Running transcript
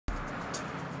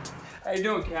How you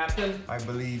doing, Captain? I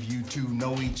believe you two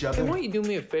know each other. Hey, why don't you do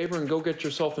me a favor and go get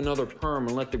yourself another perm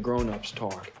and let the grown-ups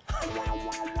talk?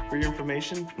 For your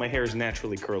information, my hair is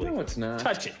naturally curly. No, it's not.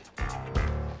 Touch it.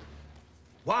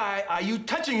 Why are you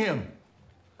touching him?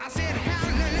 I said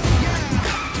hallelujah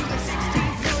to the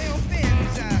 16 billion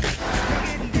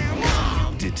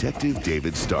fins. Detective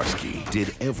David Starsky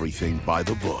did everything by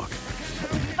the book.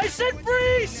 I said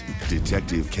freeze!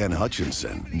 Detective Ken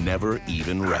Hutchinson never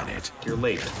even read it. You're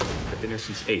late. I've been here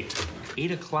since 8.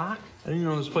 8 o'clock? I didn't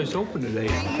know this place opened at 8.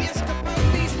 Mr.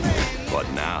 Policeman. But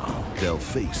now, they'll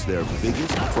face their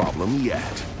biggest problem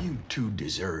yet. You two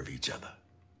deserve each other.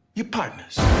 You're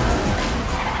partners.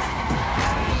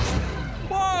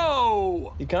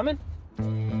 Whoa! You coming?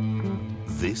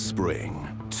 This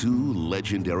spring, 2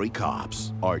 legendary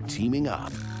cops are teaming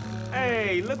up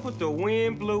Hey, look what the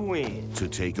wind blew in. to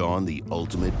take on the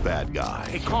ultimate bad guy.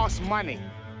 It costs money.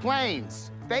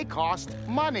 Planes, they cost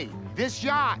money. This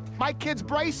yacht, my kid's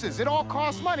braces, it all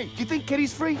costs money. Do you think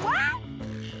Kitty's free?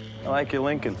 I like your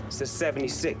Lincoln. It's a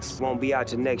 76. Won't be out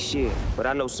till next year. But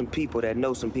I know some people that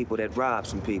know some people that rob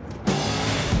some people.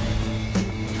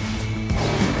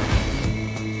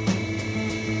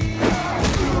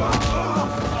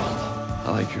 I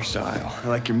like your style. I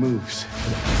like your moves.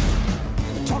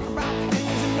 Talk about things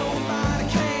that nobody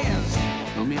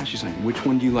cares. Let me ask you something. Which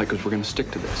one do you like? Because we're going to stick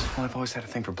to this. Well, I've always had a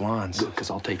thing for blondes. Good, because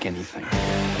I'll take anything.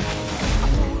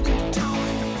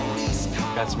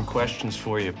 Got some questions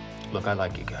for you. Look, I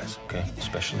like you guys, okay?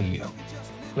 Especially you.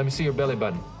 Let me see your belly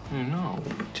button. No,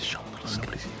 just show a little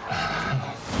something.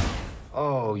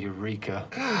 Oh, Eureka.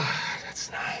 God,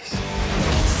 that's nice.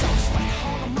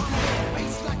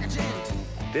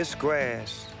 This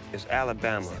grass is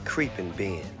Alabama creeping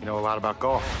bend. You know a lot about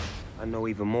golf. I know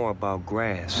even more about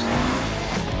grass.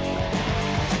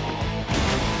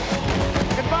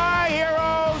 Goodbye,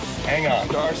 heroes! Hang on.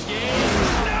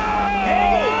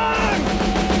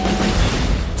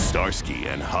 Starsky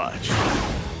and Hutch.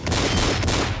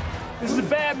 This is a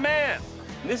bad man.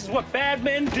 And this is what bad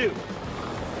men do.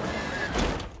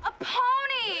 A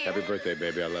pony! Happy birthday,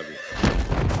 baby. I love you.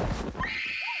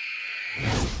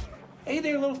 Hey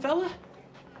there, little fella.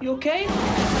 You okay?